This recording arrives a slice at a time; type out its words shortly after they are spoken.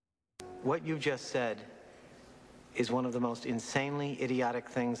What you just said is one of the most insanely idiotic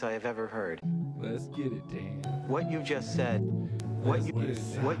things I have ever heard. Let's get it, Dan. What you just said, what you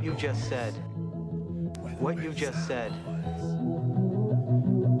just said, what you just said.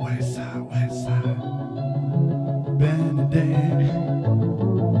 West side. Ben and Dan.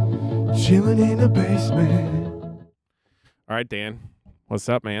 Chilling in the basement. All right, Dan. What's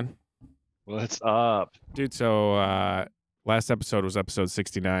up, man? What's up? Dude, so last episode was episode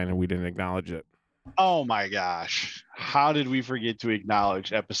 69 and we didn't acknowledge it. Oh my gosh. How did we forget to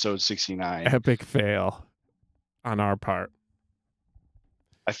acknowledge episode 69? Epic fail on our part.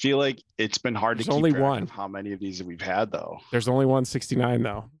 I feel like it's been hard There's to keep only track one. of how many of these we've had, though. There's only 169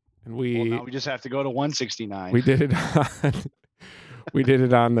 though. And Well, now we just have to go to 169. we did it on we did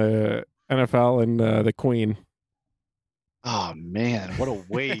it on the NFL and the Queen. Oh man, what a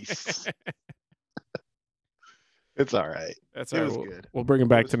waste. It's all right. That's It all was right. good. We'll bring it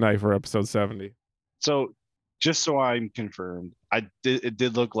back tonight for episode 70. So, just so I'm confirmed, it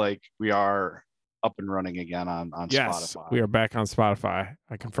did look like we are up and running again on Yes, Spotify. we are back on Spotify.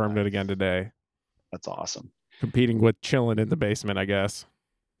 I confirmed it again today. That's awesome. Competing with Chilling in the Basement, I guess.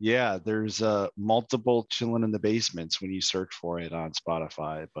 Yeah, there's multiple Chilling in the Basements when you search for it on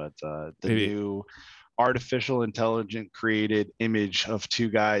Spotify, but the Maybe. new artificial intelligent created image of two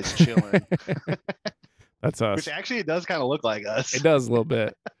guys chilling, That's us. which actually it does kind of look like us. It does a little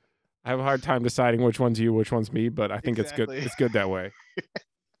bit. I have a hard time deciding which one's you, which one's me, but I think it's Exactly. good. It's good that way.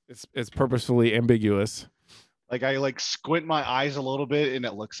 It's purposefully ambiguous. Like I like squint my eyes a little bit and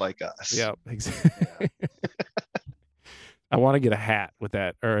it looks like us. Yep. Exactly. I want to get a hat with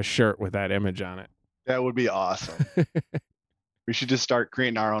that or a shirt with that image on it. That would be awesome. We should just start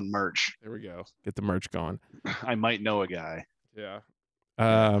creating our own merch. There we go. Get the merch going. I might know a guy. Yeah.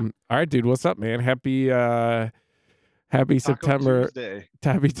 All right, dude. What's up, man? Happy Taco September. Tuesday.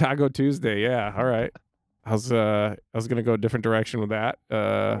 Happy Taco Tuesday. Yeah. All right. I was gonna go a different direction with that.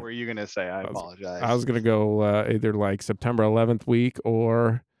 What were you gonna say? I apologize. I was gonna go either like September 11th week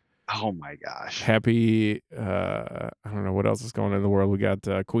or Oh my gosh. happy I don't know what else is going on in the world. We got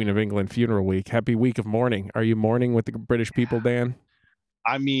Queen of England funeral week. Happy week of mourning. Are you mourning with the British people, Dan?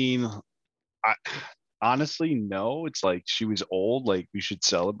 I mean, honestly, no. It's like she was old. Like we should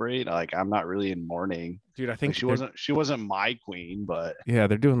celebrate. Like I'm not really in mourning. Dude, I Like, think she wasn't my queen, but yeah,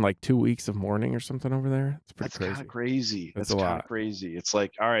 they're doing like 2 weeks of mourning or something over there. It's pretty that's kind crazy. of crazy. That's That's a kind lot. of crazy. It's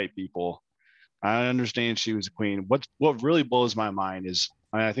like, all right, people. I understand she was a queen. What really blows my mind is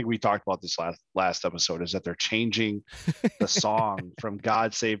I think we talked about this last episode is that they're changing the song from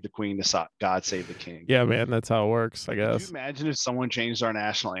 "God Save the Queen" to "God Save the King." Yeah, man, that's how it works, I Could you guess. imagine if someone changed our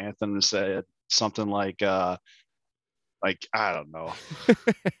national anthem and said something like I don't know,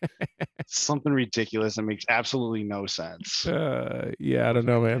 something ridiculous that makes absolutely no sense. Yeah, I don't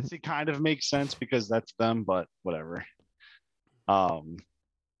know, man. It kind of makes sense because that's them, but whatever.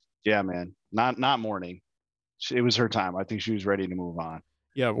 Yeah, man, not mourning. It was her time. I think she was ready to move on.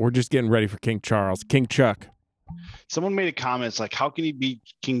 Yeah, we're just getting ready for King Charles. King Chuck. Someone made a comment. It's like, how can he be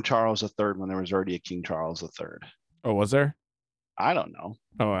King Charles III when there was already a King Charles III? Oh, was there? I don't know.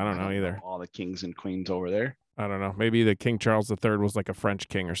 Oh, I don't know either. All the kings and queens over there. I don't know. Maybe the King Charles III was like a French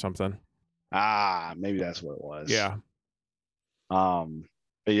king or something. Maybe that's what it was. Yeah.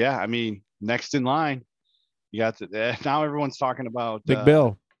 But yeah, I mean, next in line, you got now everyone's talking about Big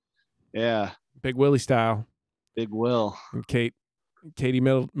Bill. Yeah, Big Willie style. Big Will. And Katie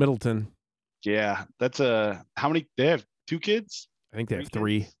Middleton. Yeah, that's how many? They have 2 kids? I think they have 3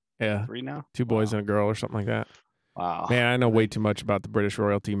 3. kids? Yeah. 3 now? 2 boys and a girl or something like that. Wow. Man, I know way too much about the British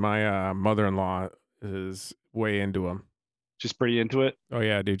royalty. My mother-in-law is way into them. Just pretty into it. Oh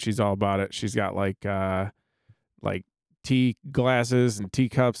yeah, dude, she's all about it. She's got like tea glasses and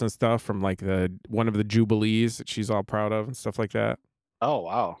teacups and stuff from like one of the jubilees that she's all proud of and stuff like that. Oh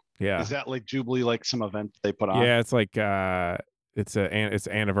wow. Yeah. Is that like Jubilee, like some event they put on? Yeah, it's like it's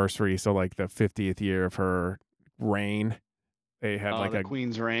anniversary, so like the 50th year of her reign. They had like the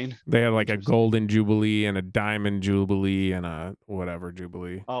Queen's reign. They had like a golden jubilee and a diamond jubilee and a whatever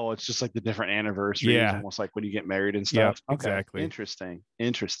jubilee. Oh, it's just like the different anniversaries, Yeah. almost like when you get married and stuff. Yep, exactly. Interesting.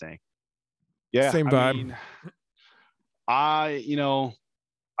 Yeah. Same I vibe. mean, I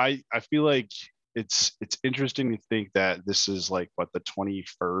feel like it's interesting to think that this is like what the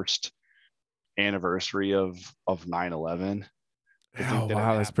 21st anniversary of 9/11. Oh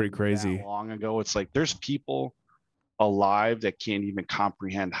wow, that's pretty crazy. That long ago, it's like there's people alive that can't even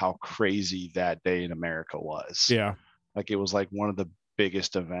comprehend how crazy that day in America was. Yeah. Like it was like one of the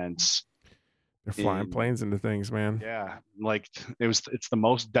biggest events. They're flying planes into things, man. Yeah, like it's the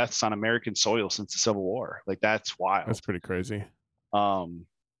most deaths on American soil since the Civil War. Like that's wild. That's pretty crazy.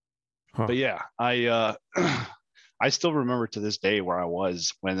 Huh. But yeah, I still remember to this day where I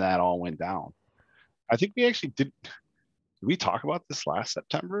was when that all went down. I think we actually did we talk about this last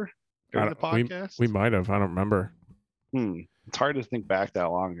September during the podcast? We might have. I don't remember. It's hard to think back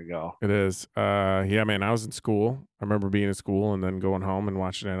that long ago. It is. Yeah, man, I was in school. I remember being in school and then going home and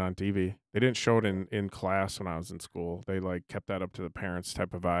watching it on TV. They didn't show it in class when I was in school. They like kept that up to the parents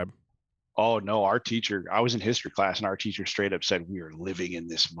type of vibe. Oh no, our teacher, I was in history class and our teacher straight up said we are living in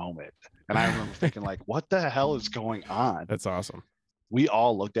this moment. And I remember thinking like, what the hell is going on? That's awesome. We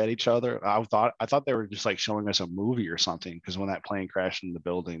all looked at each other. I thought they were just like showing us a movie or something, because when that plane crashed in the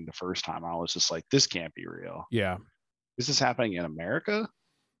building the first time, I was just like, this can't be real. Yeah. This is happening in America?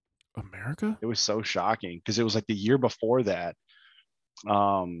 America? It was so shocking because it was like the year before that.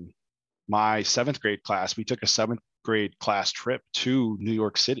 My 7th grade class, we took a 7th grade class trip to New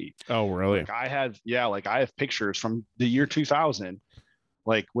York City. Oh, really? Like I have pictures from the year 2000,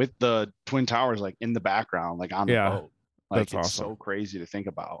 like with the Twin Towers, like in the background, like on the boat. Like that's it's awesome. so crazy to think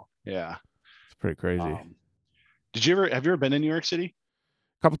about. Yeah. It's pretty crazy. Have you ever been in New York City?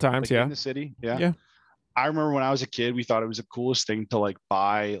 A couple times, Like yeah. in the city? Yeah. Yeah. I remember when I was a kid, we thought it was the coolest thing to like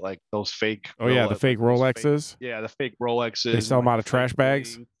buy like those fake. Oh yeah, the fake Rolexes. The fake Rolexes. They sell them out of trash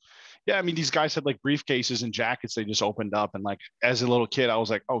bags. Yeah, I mean, these guys had like briefcases and jackets they just opened up, and like as a little kid, I was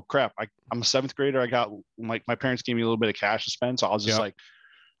like, oh crap, I'm a 7th grader. I got like my parents gave me a little bit of cash to spend, so I was just like,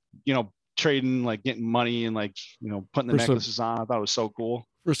 trading, like getting money and like putting the necklaces on. I thought it was so cool.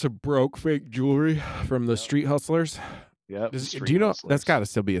 For some broke fake jewelry from the street hustlers. Yeah. Do you know that's got to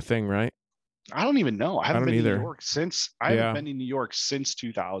still be a thing, right? I don't even know. I haven't been either. to New York since. I haven't been in New York since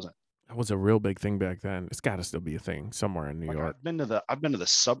 2000. That was a real big thing back then. It's got to still be a thing somewhere in New York. I've been to the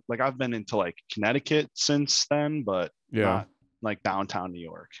sub. Like I've been into like Connecticut since then, but not like downtown New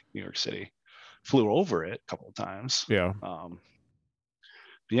York City. Flew over it a couple of times. Yeah. But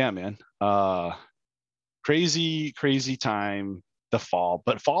yeah, man. Crazy time. The fall,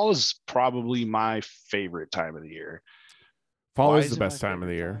 but fall is probably my favorite time of the year. Fall is the best time of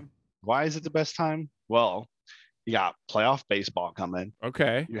the year. Why is it the best time? Well, you got playoff baseball coming.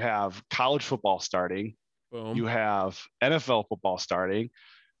 Okay. You have college football starting. Boom. You have NFL football starting.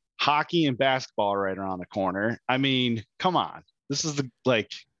 Hockey and basketball right around the corner. I mean, come on. This is the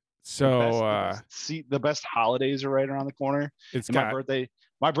best holidays are right around the corner. It's my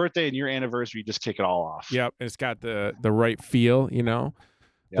birthday and your anniversary just kick it all off. Yep. It's got the right feel,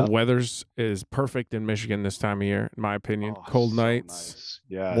 Yep. The weather's is perfect in Michigan this time of year, in my opinion. Cold nights,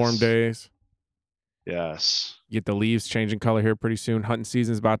 nice. Warm days. Yes. You get the leaves changing color here pretty soon. Hunting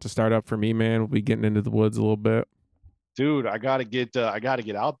season's about to start up for me, man. We'll be getting into the woods a little bit. Dude, I gotta get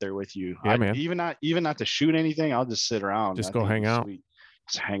out there with you. Yeah, man. Even not to shoot anything. I'll just sit around. Just go hang out. Sweet.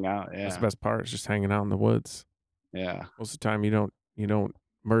 Just hang out. Yeah. That's the best part. Is just hanging out in the woods. Yeah. Most of the time, you don't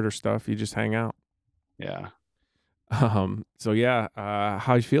murder stuff. You just hang out. Yeah. So yeah,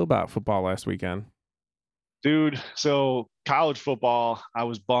 how you feel about football last weekend? Dude, so college football, I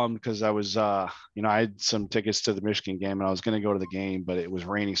was bummed because I was I had some tickets to the Michigan game and I was going to go to the game, but it was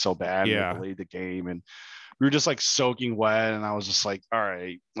raining so bad. Yeah. We delayed the game and we were just like soaking wet, and I was just like, all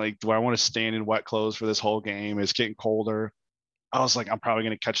right, like, do I want to stand in wet clothes for this whole game? It's getting colder. I was like, I'm probably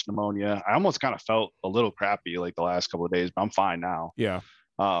going to catch pneumonia. I almost kind of felt a little crappy like the last couple of days, but I'm fine now. Yeah.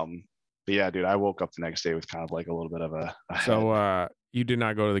 But yeah, dude, I woke up the next day with kind of like a little bit of a So you did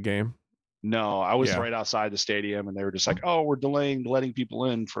not go to the game? No, I was right outside the stadium, and they were just like, oh, we're letting people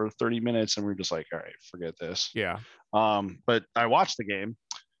in for 30 minutes. And we are just like, all right, forget this. Yeah. But I watched the game.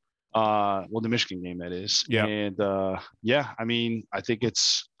 The Michigan game, that is. Yeah. And I mean, I think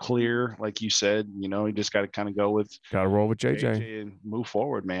it's clear, like you said, you just got to kind of go with roll with JJ and move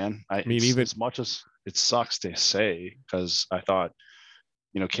forward, man. I mean, even as much as it sucks to say, because I thought,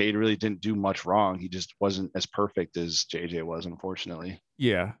 Cade really didn't do much wrong. He just wasn't as perfect as JJ was, unfortunately.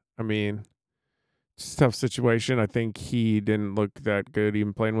 Yeah. I mean, it's a tough situation. I think he didn't look that good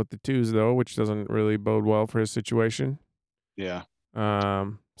even playing with the twos, though, which doesn't really bode well for his situation. Yeah.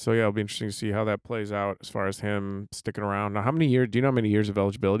 So yeah, it'll be interesting to see how that plays out as far as him sticking around. Now, do you know how many years of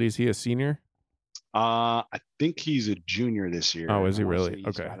eligibility? Is he a senior? I think he's a junior this year. Oh, is he really?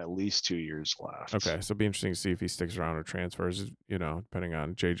 He's got at least 2 years left. Okay, so it'll be interesting to see if he sticks around or transfers, depending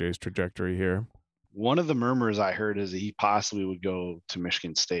on JJ's trajectory here. One of the murmurs I heard is that he possibly would go to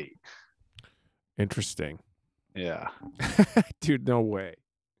Michigan State. Interesting. Yeah. Dude, no way.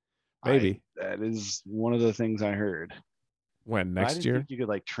 Maybe. That is one of the things I heard. When, next year? Think you could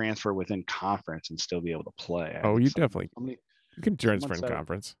like transfer within conference and still be able to play. You can transfer in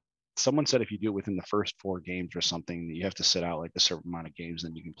conference. Someone said if you do it within the first 4 games or something, you have to sit out like a certain amount of games,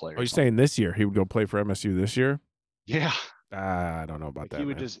 then you can play. You're saying this year he would go play for MSU this year? Yeah. I don't know about Like that. he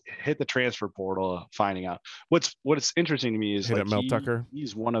would Man. just hit the transfer portal, finding out. What's interesting to me is Hit like up Mel Tucker.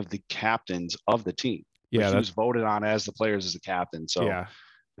 he's one of the captains of the team. Like Yeah, he that, was voted on as the players as the captain. So yeah.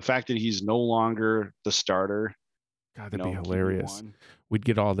 the fact that he's no longer the starter, God, you that'd be know, hilarious. QB1, We'd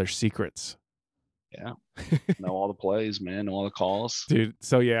get all their secrets. yeah, know all the plays, man, know all the calls. Dude,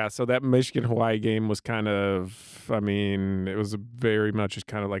 so that Michigan Hawaii game was kind of, I mean, it was very much just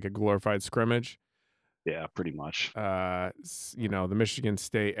kind of like a glorified scrimmage. Yeah, pretty much. You know, the Michigan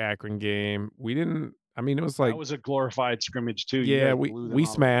State Akron game, we didn't, I mean, it was like, That was a glorified scrimmage too. You yeah, guys we blew them we out of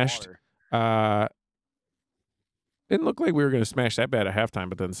the smashed. water. Didn't look like we were going to smash that bad at halftime,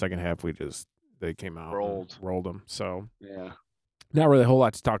 but then the second half they came out and rolled them. So Yeah. not really a whole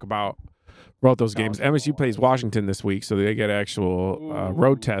lot to talk about those No, games. not a MSU whole plays lot. Washington this week, so they get actual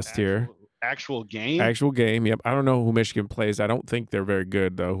road Ooh, test here. Actual game. Actual game. Yep. I don't know who Michigan plays. I don't think they're very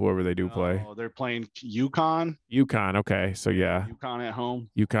good though. Whoever they do play. Oh, they're playing UConn. UConn. Okay, so yeah, UConn at home.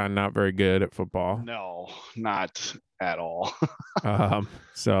 UConn not very good at football. No, not at all.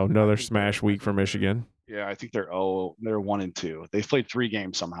 So another think smash they're- I week for think they're- Michigan. Yeah, I think they're 1-2. They've played 3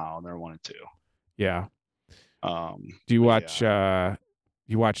 games somehow, and they're 1-2. Yeah. Um, Do you but watch?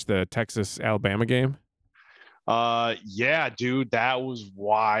 You watch the Texas Alabama game? yeah, dude, that was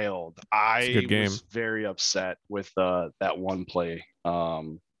wild. a I good game. was very upset with that one play.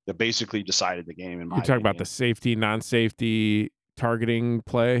 That basically decided the game. In my You're talking about the opinion. safety, non-safety targeting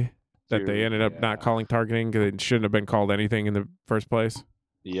play that they Dude, ended up not yeah. calling targeting because it shouldn't have been called anything in the first place.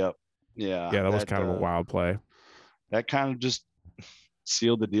 Yep. Yeah. Yeah, that was kind of a wild play. That kind of just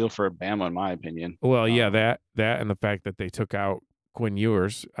sealed the deal for Bama, in my opinion. Well, yeah, that and the fact that they took out Quinn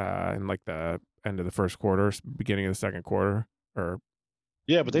Ewers in like the end of the first quarter, beginning of the second quarter, or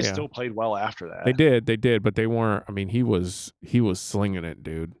Yeah, but they Yeah. still played well after that. they did, but they weren't. I mean, he was slinging it,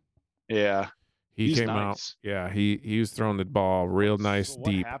 dude. Yeah. He He's came out. nice. Yeah, he was throwing the ball real nice So what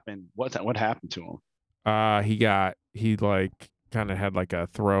deep. happened? What happened to him? He like kind of had like a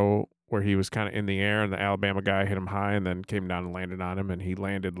throw where he was kind of in the air and the Alabama guy hit him high and then came down and landed on him and he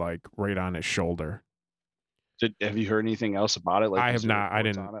landed like right on his shoulder. Have you heard anything else about it? Like, I is have there not. I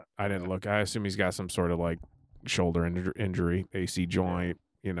reports didn't. on it? I didn't Okay. look. I assume he's got some sort of like shoulder injury, AC joint,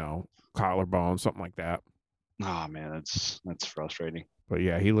 collarbone, something like that. Oh man, that's frustrating. But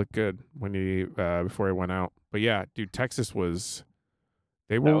yeah, he looked good when he before he went out. But yeah, dude, Texas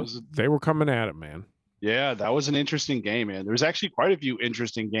they were coming at it, man. Yeah, that was an interesting game, man. There was actually quite a few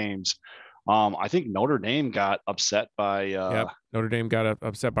interesting games. I think Notre Dame got upset by Yep. Notre Dame got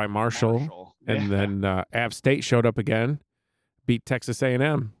upset by Marshall. And Yeah. then App State showed up again, beat Texas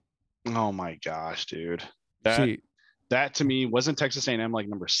A&M. Oh my gosh, dude. See, That to me wasn't Texas A&M like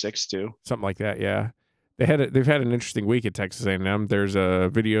number 6 too. something like that, yeah. They've had an interesting week at Texas A&M. There's a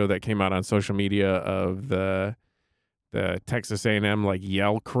video that came out on social media of the Texas A&M like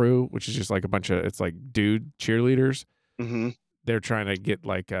yell crew, which is just like a bunch of it's like dude cheerleaders. Mm-hmm. They're trying to get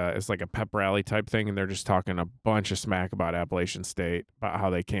like it's like a pep rally type thing, and they're just talking a bunch of smack about Appalachian State, about how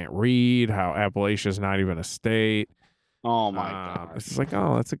they can't read, how Appalachia's not even a state. Oh my god. It's just like,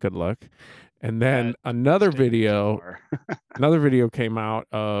 oh, that's a good look. And then another video came out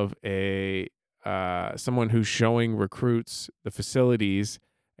of a someone who's showing recruits the facilities,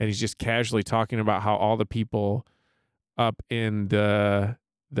 and he's just casually talking about how all the people up in the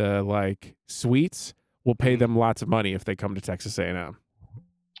like suites will pay them lots of money if they come to Texas A&M.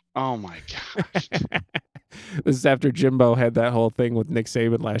 Oh my gosh. This is after Jimbo had that whole thing with Nick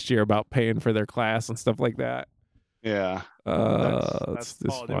Saban last year about paying for their class and stuff like that. Yeah. That's They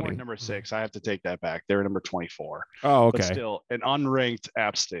funny. weren't number 6. I have to take that back. They were number 24. Oh, okay. But still, an unranked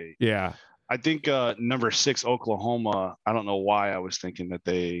App State. Yeah. I think number 6 Oklahoma. I don't know why I was thinking that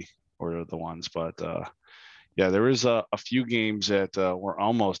they were the ones, but yeah, there was a few games that were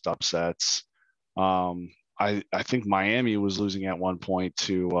almost upsets. I think Miami was losing at one point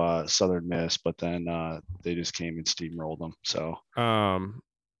to Southern Miss, but then they just came and steamrolled them. So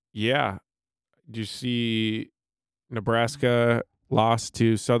yeah. Did you see Nebraska lost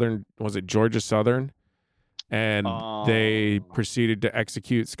to Southern? Was it Georgia Southern? And they proceeded to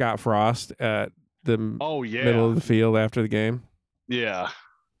execute Scott Frost at the middle of the field after the game. Yeah.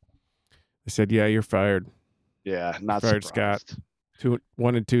 They said, "Yeah, you're fired." Yeah, not fired, surprised. Scott.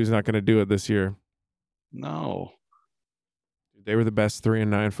 1 and 2 is not going to do it this year. No. They were the best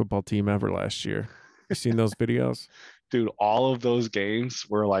 3-9 football team ever last year. You seen those videos? Dude, all of those games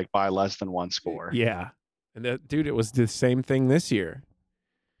were like by less than one score. Yeah. And dude, it was the same thing this year.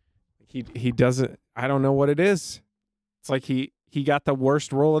 He doesn't, I don't know what it is. It's like he got the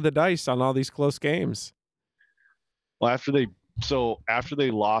worst roll of the dice on all these close games. Well, after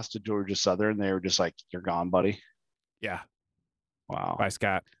they lost to Georgia Southern, they were just like, "You're gone, buddy." Yeah. Wow. Bye,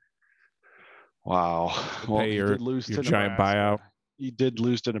 Scott. Wow. Well, Pay he your did lose to giant Nebraska. buyout. He did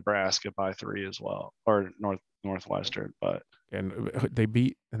lose to Nebraska by 3 as well, or Northwestern, but And they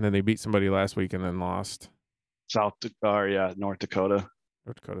beat somebody last week and then lost. North Dakota, North Dakota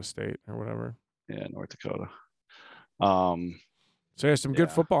State or whatever. yeah, North Dakota. So yeah, some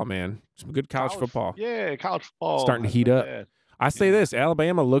good football, man. Some good college football. Yeah, college football starting to has heat been up. bad. I say this: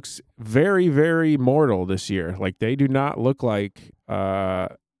 Alabama looks very, very mortal this year. Like they do not look like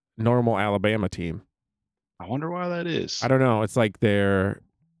normal Alabama team. I wonder why that is. I don't know. It's like they're,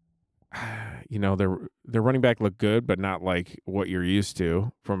 their running back look good, but not like what you're used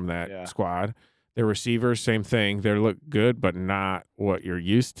to from that squad. Their receivers, same thing. They look good, but not what you're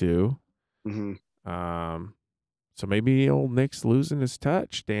used to. Mm-hmm. So maybe old Nick's losing his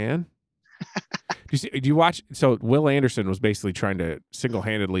touch, Dan. Do you watch? So Will Anderson was basically trying to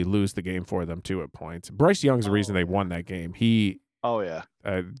single-handedly lose the game for them too at points. Bryce Young's the reason they won that game. Dude,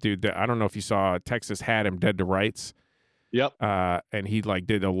 I don't know if you saw, Texas had him dead to rights. Yep. And he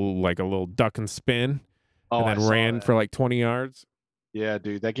did a little duck and spin, and then ran for 20 yards. Yeah,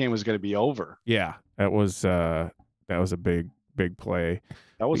 dude, that game was going to be over. Yeah, that was a big play.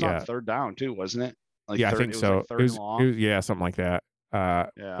 That was on third down too, wasn't it? I think so. It was third and long. Something like that.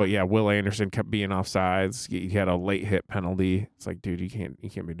 But yeah, Will Anderson kept being offsides. He had a late hit penalty. It's like, dude, you can't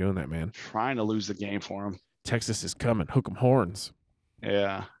be doing that, man. Trying to lose the game for him. Texas is coming. Hook 'em horns.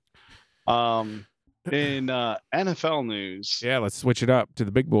 Yeah. In NFL news. Yeah, let's switch it up to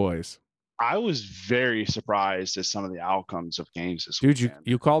the big boys. I was very surprised at some of the outcomes of games this weekend. Dude,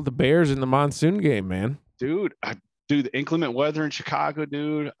 you called the Bears in the monsoon game, man. Dude, the inclement weather in Chicago,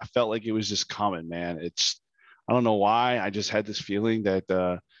 dude, I felt like it was just coming, man. I don't know why. I just had this feeling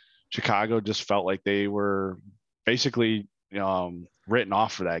that Chicago just felt like they were basically written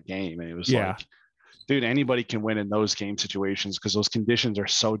off for that game. And it was like, dude, anybody can win in those game situations because those conditions are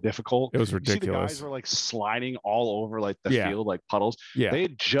so difficult. It was ridiculous. You see the guys were sliding all over the field like puddles. Yeah. They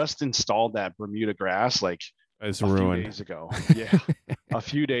had just installed that Bermuda grass it's a ruined. few days ago. Yeah. A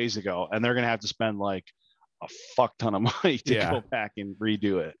few days ago. And they're going to have to spend a fuck ton of money to go back and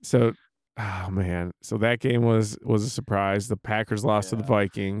redo it. So, oh man. So that game was a surprise. The Packers lost to the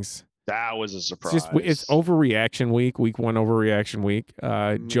Vikings. That was a surprise. It's overreaction week. Week 1 overreaction week.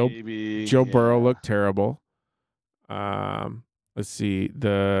 Joe Burrow looked terrible. Let's see.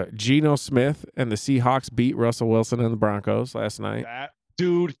 The Geno Smith and the Seahawks beat Russell Wilson and the Broncos last night.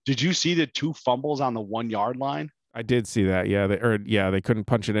 Dude, did you see the 2 fumbles on the 1 yard line? I did see that. Yeah, they couldn't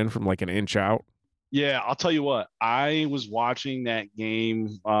punch it in from an inch out. Yeah, I'll tell you what. I was watching that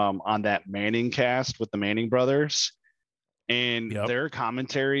game on that Manning cast with the Manning brothers. And their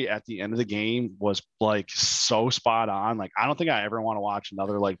commentary at the end of the game was so spot on. I don't think I ever want to watch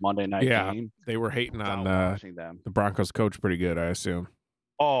another Monday night game. They were hating on the Broncos coach pretty good, I assume.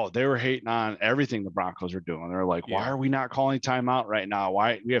 Oh, they were hating on everything the Broncos are doing. They're like, why are we not calling timeout right now?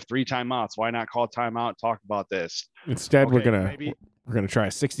 Why we have 3 timeouts? Why not call timeout and talk about this? Instead, we're gonna try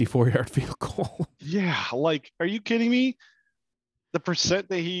a 64-yard field goal. Yeah, are you kidding me? The percent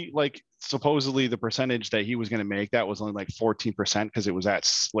that he supposedly the percentage that he was going to make, that was only 14% because it was at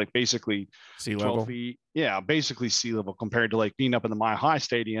basically sea level. Feet. Yeah, basically sea level compared to being up in the Mile High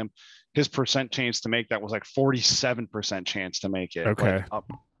Stadium. His percent chance to make that was 47% chance to make it. Okay. Or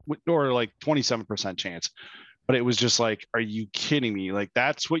 27% chance. But it was just are you kidding me?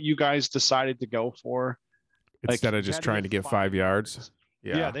 That's what you guys decided to go for? Instead of just trying to get 5 yards.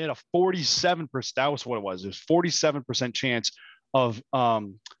 Yeah, they had a 47%. That was what it was. It was 47% chance of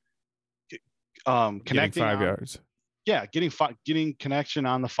connecting 5 yards. Yeah, getting connection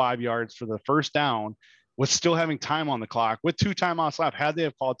on the 5 yards for the first down with still having time on the clock with 2 timeouts left. Had they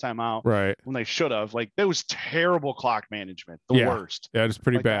have called timeout right when they should have, there was terrible clock management. The worst. Yeah, it's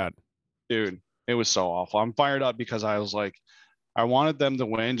pretty bad. Dude, it was so awful. I'm fired up because I was I wanted them to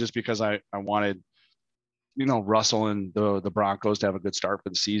win just because I wanted Russell and the Broncos to have a good start for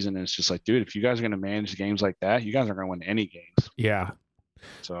the season. And it's just dude, if you guys are going to manage games like that, you guys aren't going to win any games. Yeah.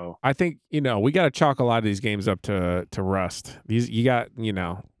 So I think, we got to chalk a lot of these games up to rust. You got,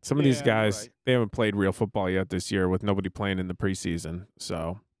 some of these guys, they haven't played real football yet this year with nobody playing in the preseason.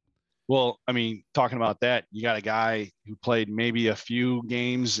 So, well, I mean, talking about that, you got a guy who played maybe a few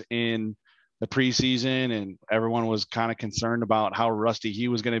games in the preseason and everyone was kind of concerned about how rusty he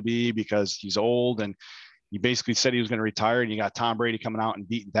was going to be because he's old and he basically said he was going to retire, and you got Tom Brady coming out and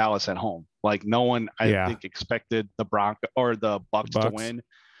beating Dallas at home. No one, I think, expected the Broncos or the Bucks to win,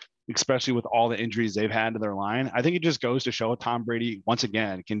 especially with all the injuries they've had to their line. I think it just goes to show Tom Brady once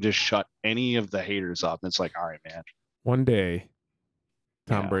again can just shut any of the haters up. And it's all right, man. One day,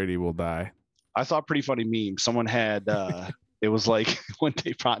 Tom Brady will die. I saw a pretty funny meme. Someone had It was like one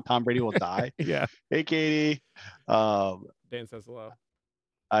day Tom Brady will die. Yeah. Hey, Katie. Dan says hello.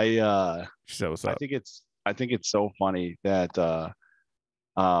 She said, "What's I up?" think it's so funny that there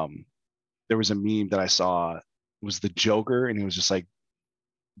was a meme that I saw. It was the Joker, and he was just like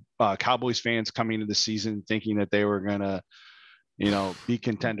Cowboys fans coming into the season thinking that they were gonna, be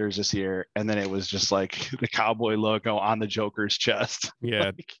contenders this year, and then it was just like the Cowboy logo on the Joker's chest. Yeah.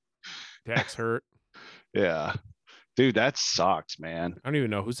 Like, Dak's hurt. yeah, dude, that sucks, man. I don't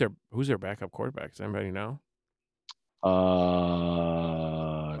even know who's their backup quarterback. Does anybody know? Like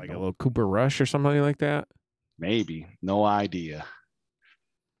a little Cooper Rush or something like that. Maybe, no idea.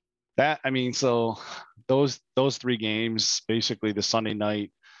 So those 3 games, basically the Sunday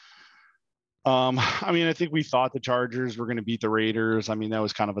night. I think we thought the Chargers were going to beat the Raiders. That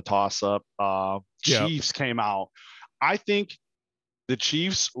was kind of a toss up. Chiefs came out. I think the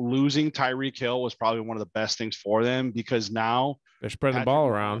Chiefs losing Tyreek Hill was probably one of the best things for them, because now they're spreading the ball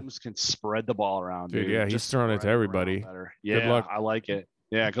around. Can spread the ball around, dude. Yeah, he's throwing it to everybody. Yeah, good luck. I like it.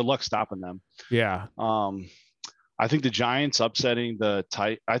 Yeah, good luck stopping them. Yeah. I think the Giants upsetting I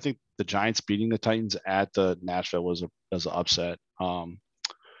think the Giants beating the Titans at the Nashville was an upset.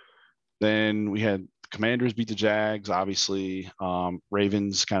 Then we had the Commanders beat the Jags, obviously.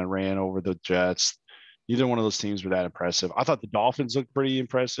 Ravens kind of ran over the Jets. Neither one of those teams were that impressive. I thought the Dolphins looked pretty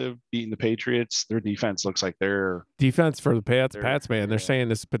impressive, beating the Patriots. Their defense looks like their defense for the Pats, man. They're saying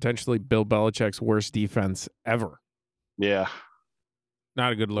this is potentially Bill Belichick's worst defense ever. Yeah.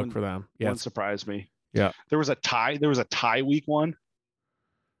 Not a good look for them. Yeah. Wouldn't surprise me. Yeah. There was a tie week 1.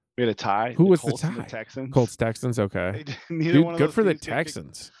 We had a tie. Who was Colts the tie? And the Texans. Colts, Texans. Okay. Dude, good for the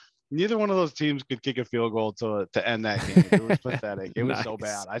Texans. Neither one of those teams could kick a field goal to end that game. It was pathetic. It was so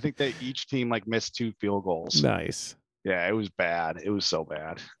bad. I think that each team missed 2 field goals. Nice. Yeah, it was bad. It was so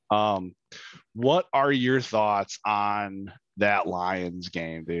bad. What are your thoughts on that Lions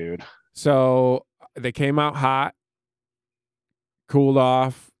game, dude? So they came out hot, cooled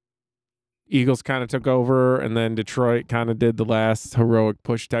off. Eagles kind of took over, and then Detroit kind of did the last heroic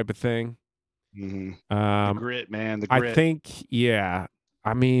push type of thing. Mm-hmm. The grit, man. The grit. I think, yeah.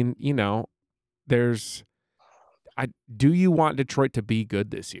 Do you want Detroit to be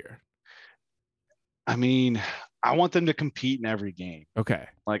good this year? I want them to compete in every game. Okay.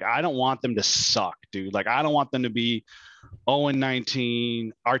 I don't want them to suck, dude. I don't want them to be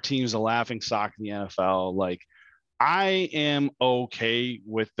 0-19. Our team's a laughing stock in the NFL. I am okay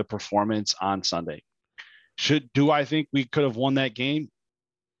with the performance on Sunday. Do I think we could have won that game?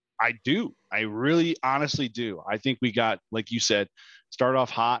 I do. I really honestly do. I think we got, like you said, started off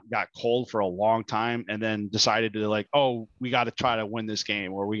hot, got cold for a long time, and then decided to we got to try to win this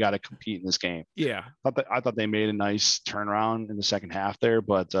game, or we got to compete in this game. Yeah. I thought they made a nice turnaround in the second half there,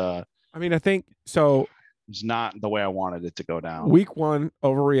 but I think so. It's not the way I wanted it to go down. Week 1,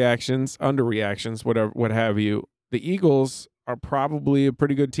 overreactions, underreactions, whatever, what have you. The Eagles are probably a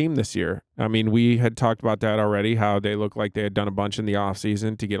pretty good team this year. We had talked about that already, how they look like they had done a bunch in the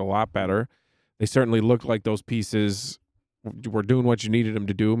offseason to get a lot better. They certainly looked like those pieces were doing what you needed them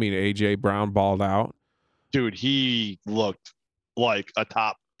to do. A.J. Brown balled out. Dude, he looked like a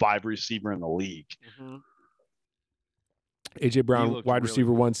top 5 receiver in the league. Mm-hmm. A.J. Brown, wide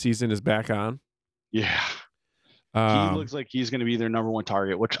receiver 1 season, is back on. Yeah. He looks like he's going to be their number 1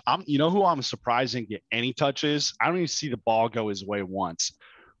 target, which who I'm surprised didn't get any touches. I don't even see the ball go his way once.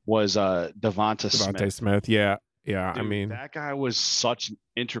 Was Devonta Smith. Yeah. Yeah. Dude, that guy was such an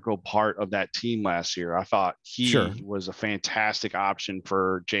integral part of that team last year. I thought he was a fantastic option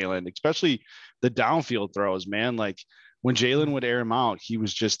for Jalen, especially the downfield throws, man. When Jalen would air him out, he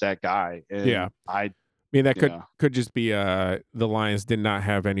was just that guy. And yeah. That could just be the Lions did not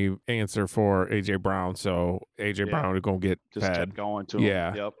have any answer for A.J. Brown, so A.J. Brown would go get just fed. Kept going to him.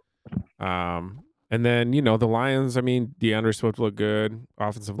 Yeah. Yep. And then, the Lions, DeAndre Swift looked good.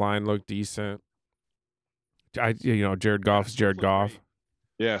 Offensive line looked decent. Jared Goff is Jared Goff.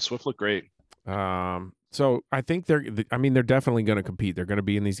 Yeah, Swift looked great. So I think they're definitely going to compete. They're going to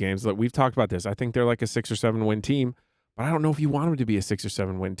be in these games. We've talked about this. I think they're like a 6 or 7 win team, but I don't know if you want them to be a 6 or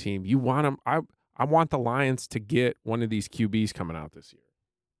 7 win team. You want them. I want the Lions to get one of these QBs coming out this year.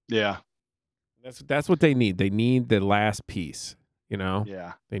 Yeah. That's what they need. They need the last piece,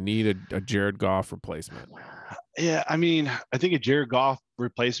 Yeah. They need a Jared Goff replacement. Yeah, I think a Jared Goff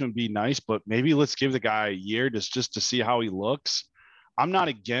replacement would be nice, but maybe let's give the guy a year just to see how he looks. I'm not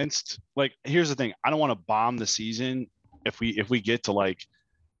against, here's the thing. I don't want to bomb the season if we get to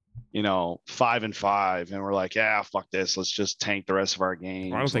 5-5 and we're fuck this. Let's just tank the rest of our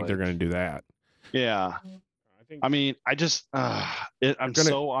games. I don't think they're going to do that. Yeah. I mean, I'm gonna-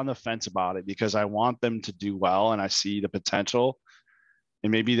 so on the fence about it because I want them to do well and I see the potential.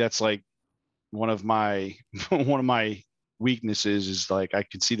 And maybe that's like one of my weaknesses is like I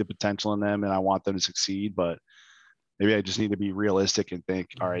can see the potential in them and I want them to succeed, but maybe I just need to be realistic and think,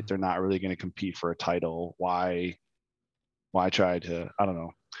 all right, they're not really going to compete for a title. Why try to, I don't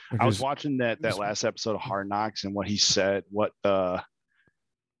know. I was watching that last episode of Hard Knocks and what he said, what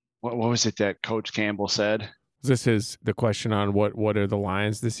was it that Coach Campbell said? This is the question on what are the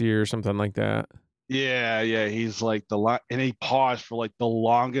Lions this year or something like that. Yeah. He's like and he paused for like the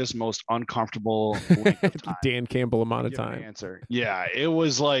longest, most uncomfortable length of time. Dan Campbell amount of Give an time. answer. Yeah, it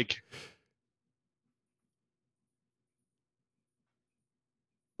was like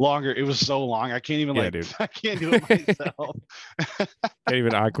longer. It was so long. I can't even dude. I can't do it myself. Can't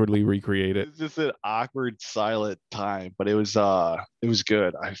even awkwardly recreate it. It's just an awkward, silent time, but it was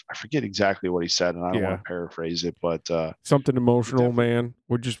good. I forget exactly what he said, and I don't want to paraphrase it, but something emotional, man.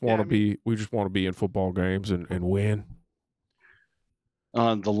 We just want to be in football games and win.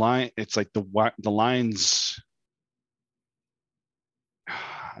 The line, it's like the lines.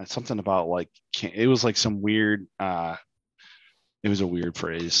 It's something about like it was like some weird. It was a weird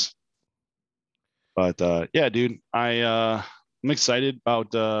phrase, but yeah, dude, I'm excited about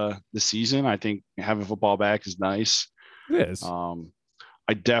the season. I think having football back is nice. It is.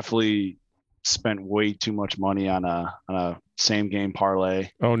 I definitely spent way too much money on a same game parlay.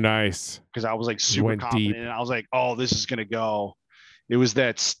 Oh, nice. Because I was like super confident, and I was like, oh, this is gonna go. It was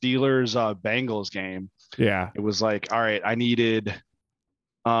that Steelers Bengals game. Yeah. It was like, all right, I needed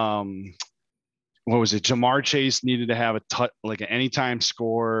what was it? Jamar Chase needed to have like an anytime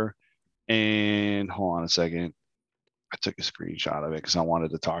score. And hold on a second. I took a screenshot of it because I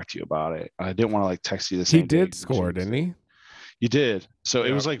wanted to talk to you about it. I didn't want to like text you the same. He did score, didn't he? You did. So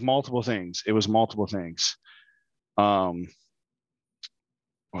it was like multiple things. Oh,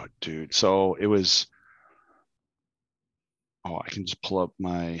 dude. So it was. Oh, I can just pull up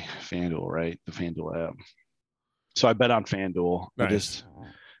my FanDuel, right? The FanDuel app. So I bet on FanDuel. Nice.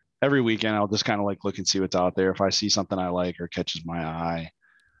 Every weekend I'll just kind of like look and see what's out there. If I see something I like or catches my eye,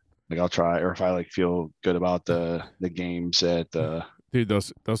 like I'll try. Or if I like feel good about the games at dude,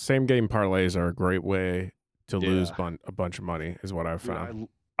 those same game parlays are a great way to lose a bunch of money, is what I've found.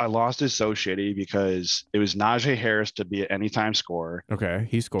 I lost it so shitty because it was Najee Harris to be an anytime scorer. Okay,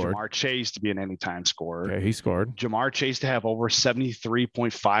 he scored. Jamar Chase to be an anytime scorer. Okay, he scored. Jamar Chase to have over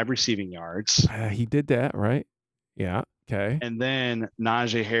 73.5 receiving yards. He did that, right? Yeah. Okay. And then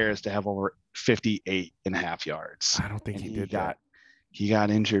Najee Harris to have over 58.5 yards. I don't think he did that. He got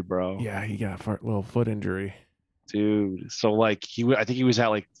injured, bro. Yeah, he got a little foot injury. Dude, so like I think he was at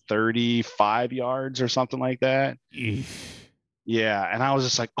like 35 yards or something like that. Yeah, and I was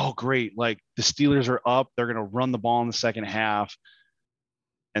just like, oh great, like the Steelers are up, they're gonna run the ball in the second half,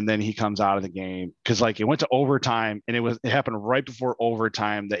 and then he comes out of the game because like it went to overtime, and it happened right before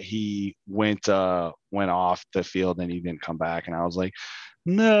overtime that he went off the field and he didn't come back, and I was like,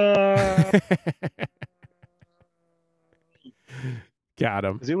 no. Got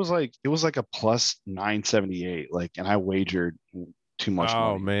him. It was like a plus 978, like, and I wagered too much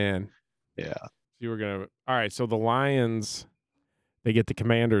money. Oh man. Yeah. You were gonna. All right. So the Lions, they get the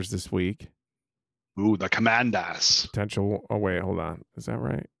Commanders this week. Ooh, the Commanders. Potential. Oh wait, hold on. Is that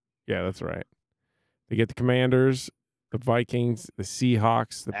right? Yeah, that's right. They get the Commanders, the Vikings, the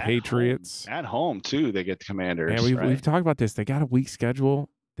Seahawks, the Patriots. At home too, they get the Commanders. And we've talked about this. They got a weak schedule.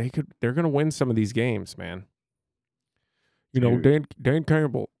 They're gonna win some of these games, man. You know, Dan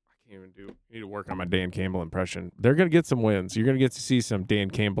Campbell. I can't even do. I need to work on my Dan Campbell impression. They're gonna get some wins. You're gonna get to see some Dan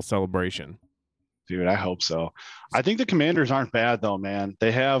Campbell celebration. Dude, I hope so. I think the Commanders aren't bad though, man.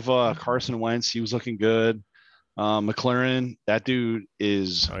 They have Carson Wentz. He was looking good. McLaren, that dude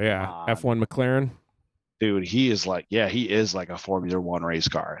is. Oh yeah, F1 McLaren. Dude, he is like a Formula One race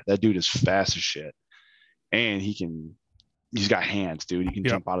car. That dude is fast as shit, and he's got hands, dude. He can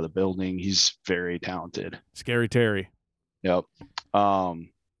jump out of the building. He's very talented. Scary Terry. Yep.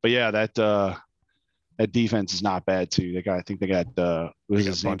 But yeah, that defense is not bad too. I think they got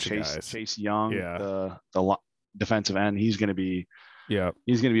Chase Young, the defensive end. He's gonna be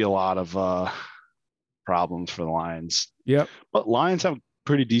a lot of problems for the Lions. Yep. But Lions have a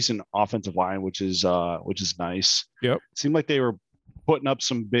pretty decent offensive line, which is nice. Yep. It seemed like they were putting up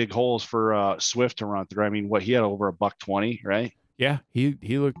some big holes for Swift to run through. I mean, he had over $120, right? Yeah, he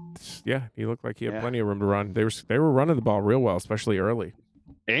looked like he had plenty of room to run. They were running the ball real well, especially early.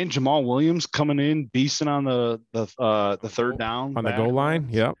 And Jamal Williams coming in, beasting on the third down on the goal line.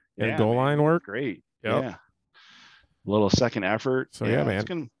 Yep, and goal line work. Great. Yep. Yeah, a little second effort. So yeah,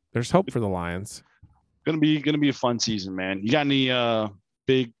 man, there's hope for the Lions. Gonna be a fun season, man. You got any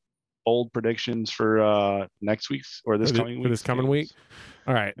big bold predictions for next week's or this coming week? For this coming week.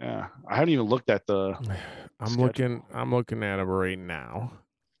 All right. Yeah, I haven't even looked at the. I'm schedule. looking at it right now.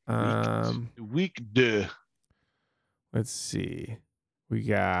 Week 2. Let's see. We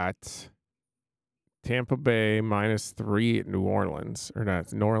got Tampa Bay -3 at New Orleans, or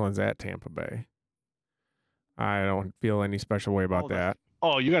not? New Orleans at Tampa Bay. I don't feel any special way about that.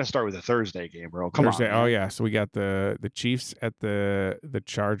 Oh, you got to start with a Thursday game, bro. Come Thursday. on. Man. Oh yeah. So we got the Chiefs at the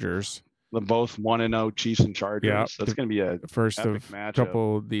Chargers. The both 1-0 Chiefs and Chargers. Yeah, That's going to be a first epic of a matchup.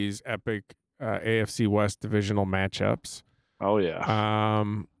 couple of these epic AFC West divisional matchups. Oh yeah.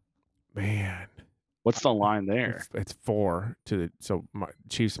 Man, what's the line there? It's 4 to the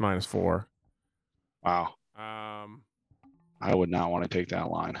Chiefs -4. Wow. I would not want to take that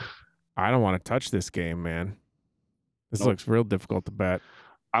line. I don't want to touch this game, man. This looks real difficult to bet.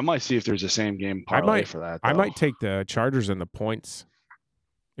 I might see if there's a same game parlay for that. Though. I might take the Chargers and the points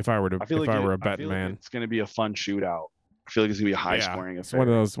if I were a betting man. It's going to be a fun shootout. I feel like it's going to be a high scoring affair. It's one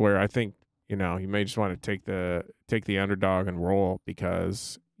of those where I think, you may just want to take the underdog and roll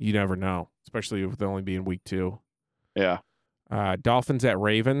because you never know, especially with it only being week 2. Yeah. Dolphins at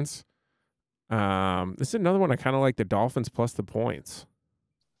Ravens. This is another one I kind of like, the Dolphins plus the points.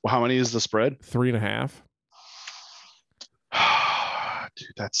 Well, how many is the spread? 3.5.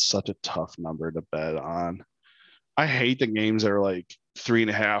 Dude, that's such a tough number to bet on. I hate the games that are like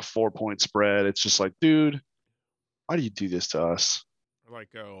 3.5, 4-point spread. It's just like, dude, why do you do this to us?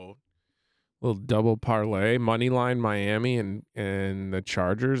 Like a little double parlay, money line Miami and the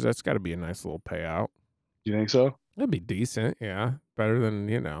Chargers. That's got to be a nice little payout. You think so? That'd be decent. Yeah, better than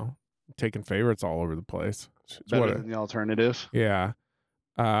taking favorites all over the place. Better than the alternative. Yeah.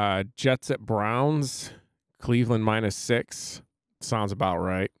 Jets at Browns. Cleveland -6. Sounds about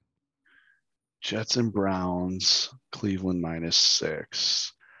right. Jets and Browns. Cleveland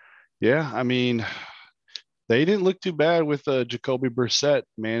 -6. Yeah, I mean, they didn't look too bad with Jacoby Brissett,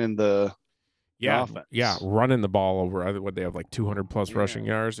 man, in the offense. Yeah, running the ball over. What they have, like 200+ rushing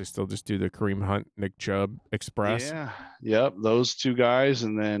yards. They still just do the Kareem Hunt, Nick Chubb Express. Yeah, yep, those two guys,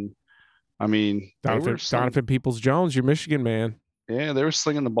 and then, I mean, Donovan Peoples-Jones, your Michigan man. Yeah, they were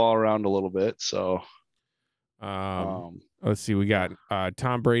slinging the ball around a little bit. So, let's see. We got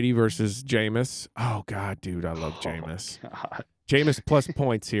Tom Brady versus Jameis. Oh God, dude, I love Jameis. Jameis plus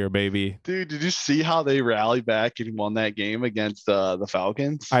points here, baby. Dude, did you see how they rallied back and won that game against the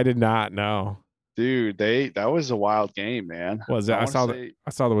Falcons? I did not know. Dude, that was a wild game, man. Was that? I saw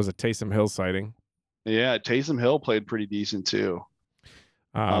there was a Taysom Hill sighting. Yeah, Taysom Hill played pretty decent too.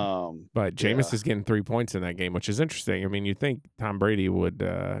 But Jameis is getting 3 points in that game, which is interesting. I mean, you'd think Tom Brady would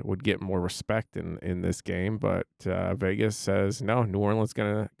get more respect in this game, but Vegas says no. New Orleans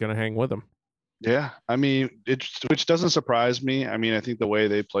gonna hang with him. Yeah, I mean, which doesn't surprise me. I mean, I think the way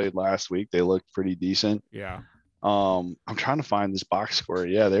they played last week, they looked pretty decent. Yeah. I'm trying to find this box score.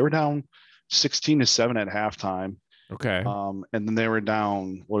 Yeah, they were down 16-7 at halftime. Okay. And then they were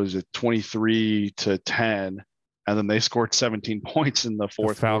down 23-10. And then they scored 17 points in the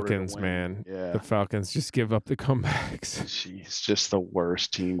fourth quarter. The Falcons, man. Yeah. The Falcons just give up the comebacks. Jeez, just the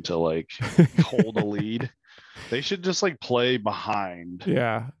worst team to hold a lead. They should just play behind.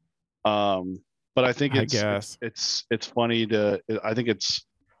 Yeah. But I think it's funny to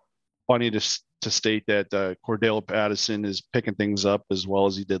state that Cordell Patterson is picking things up as well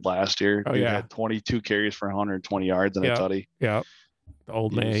as he did last year. Oh, he had 22 carries for 120 yards and a tutty. Yeah. The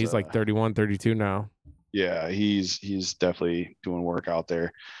old man, he's like 31, 32 now. Yeah, he's definitely doing work out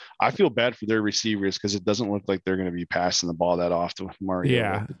there. I feel bad for their receivers because it doesn't look like they're going to be passing the ball that often with Mario.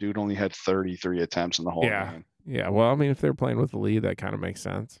 Yeah. The dude only had 33 attempts in the whole game. Yeah, well, I mean, if they're playing with the lead, that kind of makes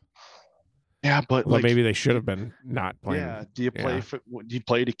sense. Yeah, but maybe they should have been not playing. Yeah, do you play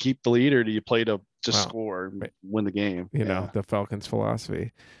to keep the lead or do you play to score and win the game? You know, the Falcons'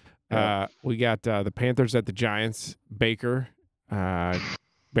 philosophy. Yeah. We got the Panthers at the Giants. Baker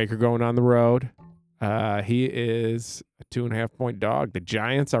going on the road. He is a 2.5-point dog. The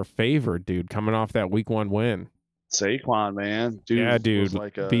Giants are favored, dude, coming off that week 1 win. Saquon, man. Dude, yeah, dude. Was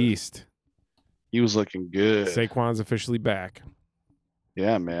like a beast. He was looking good. Saquon's officially back.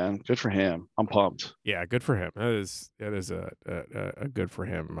 Yeah, man. Good for him. I'm pumped. Yeah, good for him. That is a good for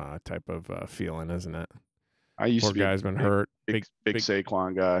him type of feeling, isn't it? Poor guy's been hurt. Big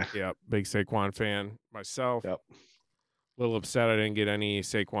Saquon guy. Yeah, big Saquon fan myself. Yep. A little upset I didn't get any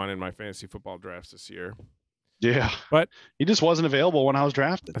Saquon in my fantasy football drafts this year. Yeah. But he just wasn't available when I was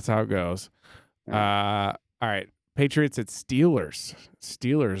drafted. That's how it goes. Yeah. All right. Patriots at Steelers.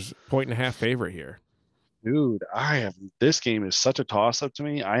 Steelers 1.5 favorite here. Dude, this game is such a toss up to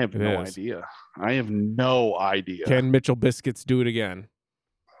me. I have It no is. idea. I have no idea. Can Mitchell Biscuits do it again?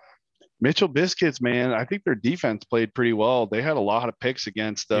 Mitchell Biscuits, man, I think their defense played pretty well. They had a lot of picks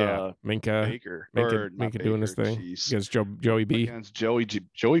against Minka Baker. Or not Minka doing his Baker, thing jeez. against Joey B. Against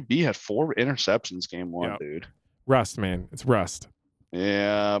Joey B had 4 interceptions game 1, Yep. dude. Rust, man. It's rust.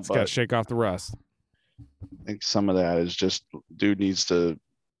 Yeah, It's got to but shake off the rust. I think some of that is just dude needs to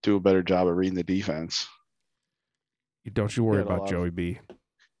do a better job of reading the defense. Don't you worry had a about lot of- Joey B.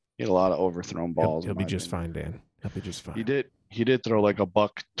 He had a lot of overthrown balls. He'll in be my just opinion. fine, Dan. He'll be just fine. He did throw like a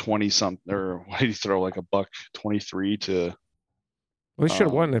buck 20 something, or what did he throw, like a buck 23 to Well, they should have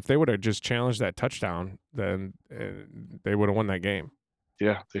um, won if they would have just challenged that touchdown. Then they would have won that game.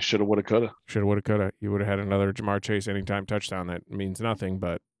 yeah, they should have, would have, could have. Should have, would have, could have. You would have had another Jamar Chase anytime touchdown. That means nothing,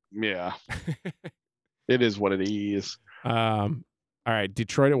 but Yeah, it is what it is. all right,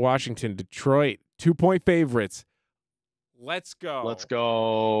 Detroit at Washington. Detroit 2-point favorites. Let's go. Let's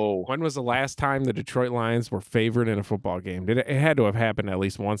go. When was the last time the Detroit Lions were favored in a football game? It had to have happened at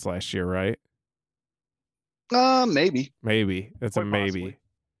least once last year, right? Maybe. Maybe. That's a Quite maybe. possibly.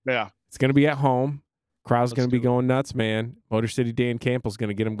 Yeah. It's going to be at home. Crowd's Let's going to be do it. going nuts, man. Motor City Dan Campbell's going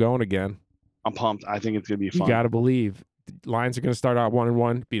to get them going again. I'm pumped. I think it's gonna be You fun. got to believe. The Lions are going to start out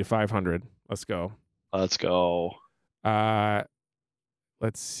 1-1, beat a 500. Let's go. Let's go.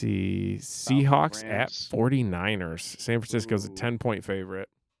 Let's see. Seahawks at Rams. 49ers. San Francisco's a Ooh. 10-point favorite.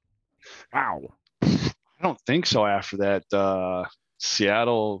 Wow. I don't think so after that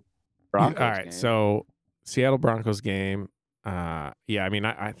Seattle Broncos All right, game. so Seattle Broncos game. Yeah, I mean,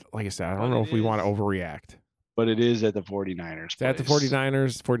 I like I said, I don't But know it if we want to is- overreact. But it is at the 49ers. It's at the place.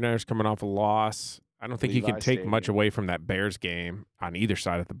 49ers. 49ers coming off a loss. I don't think you can Levi take much Stadium. away from that Bears game on either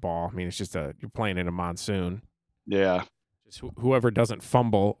side of the ball. I mean, it's just you're playing in a monsoon. Yeah. Just whoever doesn't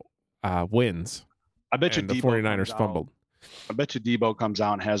fumble wins. I bet you And the Debo 49ers comes out- fumbled. I bet you Debo comes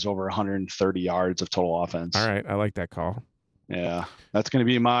out and has over 130 yards of total offense. All right, I like that call. Yeah. That's going to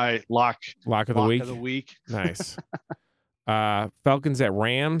be my lock Lock of the week. of the week. Nice. Falcons at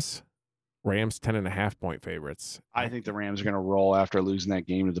Rams. Rams 10.5-point favorites. I think the Rams are going to roll after losing that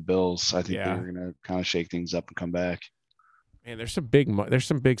game to the Bills. I think Yeah. they're going to kind of shake things up and come back. Man, there's some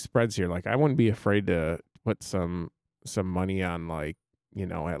big spreads here. Like I wouldn't be afraid to put some money on like,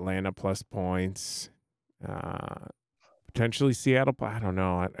 Atlanta plus points. Potentially Seattle. I don't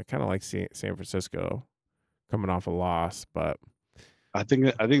know. I kind of like San Francisco coming off a loss, but I think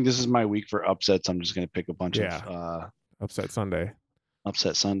this is my week for upsets. I'm just going to pick a bunch Yeah. of upset Sunday.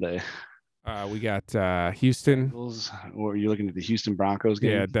 upset Sunday. We got Houston. Bengals, or you're looking at the Houston Broncos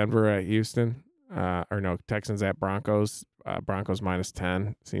game? Yeah, Denver at Houston. Texans at Broncos. Broncos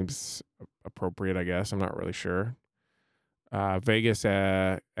 -10 seems appropriate, I guess. I'm not really sure. Vegas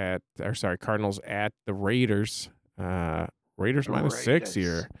Cardinals at the Raiders. Raiders The -6 Raiders.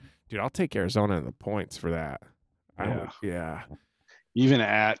 here. Dude, I'll take Arizona in the points for that. Yeah. Even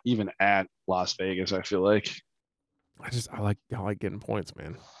at Las Vegas, I feel like. I like getting points,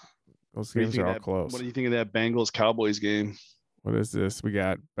 man. Those What do you games think are all of that- close. What do you think of that Bengals Cowboys game? What is this? We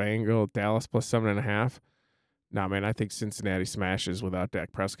got Dallas plus 7.5. Nah, man, I think Cincinnati smashes without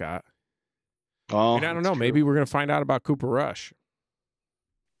Dak Prescott. Oh, And I don't that's know. true. Maybe we're gonna find out about Cooper Rush.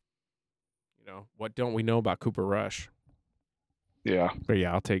 What don't we know about Cooper Rush? Yeah. But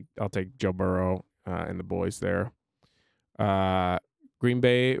yeah, I'll take Joe Burrow and the boys there. Green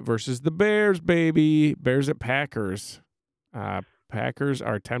Bay versus the Bears, baby. Bears at Packers. Packers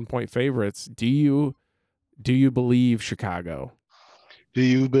are 10-point favorites. Do you believe Chicago? Do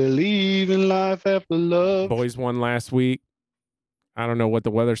you believe in life after love? Boys won last week. I don't know what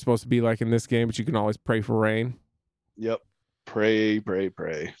the weather's supposed to be like in this game, but you can always pray for rain. Yep. Pray, pray,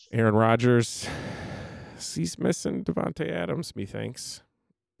 pray. Aaron Rodgers, he's missing Devontae Adams, methinks.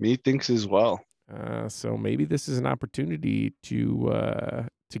 Me thinks as well. So maybe this is an opportunity to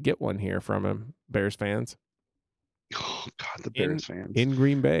get one here from him, Bears fans Oh God, the Bears fans. in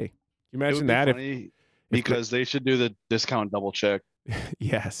Green Bay. Can you It would imagine be that funny because they should do the discount double check.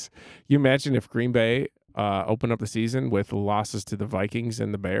 yes. You imagine if Green Bay opened up the season with losses to the Vikings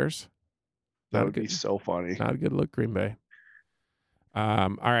and the Bears? That Not a would be good- so funny. Not a good look, Green Bay. All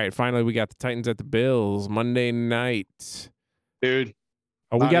right, finally we got the Titans at the Bills Monday night. Dude.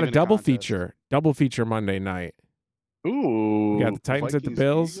 Oh, we Not got a even a double contest. feature Monday night. Ooh. We got the Titans at the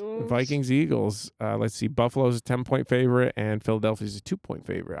Bills, Eagles. Vikings, Eagles. Let's see, Buffalo's a 10-point favorite and Philadelphia's a 2-point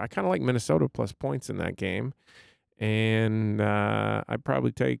favorite. I kind of like Minnesota plus points in that game, and I'll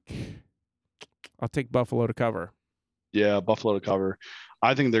take Buffalo to cover. Yeah, Buffalo to cover.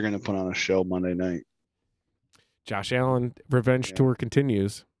 I think they're going to put on a show Monday night. Josh Allen revenge Yeah. tour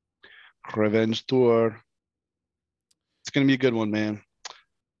continues. Revenge tour. going to be a good one, man.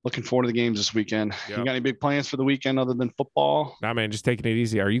 Looking forward to the games this weekend. Yep. You got any big plans for the weekend other than football? Nah, man, just taking it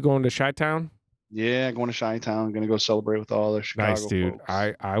easy. Are you going to Chi-Town? Yeah, going to Chi-Town. Going to go celebrate with all the Chicago Nice, dude.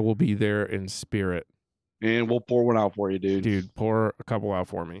 folks. I will be there in spirit. And we'll pour one out for you, dude. Dude, pour a couple out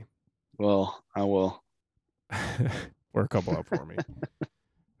for me. Well, I will. Pour a couple out for me.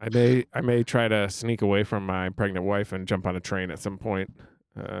 I may try to sneak away from my pregnant wife and jump on a train at some point.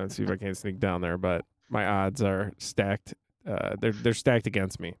 See if I can sneak down there, but my odds are stacked. They're stacked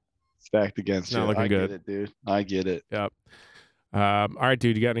against me. Stacked against Not you. looking I good. get it, dude. I get it. Yep. All right,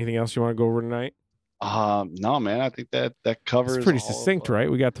 dude. You got anything else you want to go over tonight? No, man. I think that covers. It's pretty all of, succinct, right?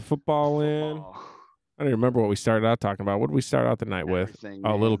 We got the football in. football. I don't even remember what we started out talking about. What did we start out the night with? Everything,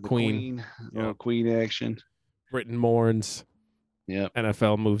 Oh, man. little The Queen. Little Queen action. Britain mourns. Yep.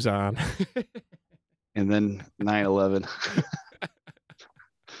 NFL moves on. And then 9/11.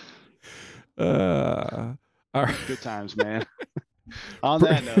 All right. Good times, man. On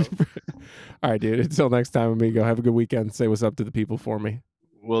that note, All right, dude. Until next time, amigo. Have a good weekend. Say what's up to the people for me.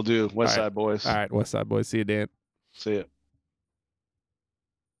 we'll do. West All right. Side Boys. All right, West Side Boys. See you, Dan. See ya.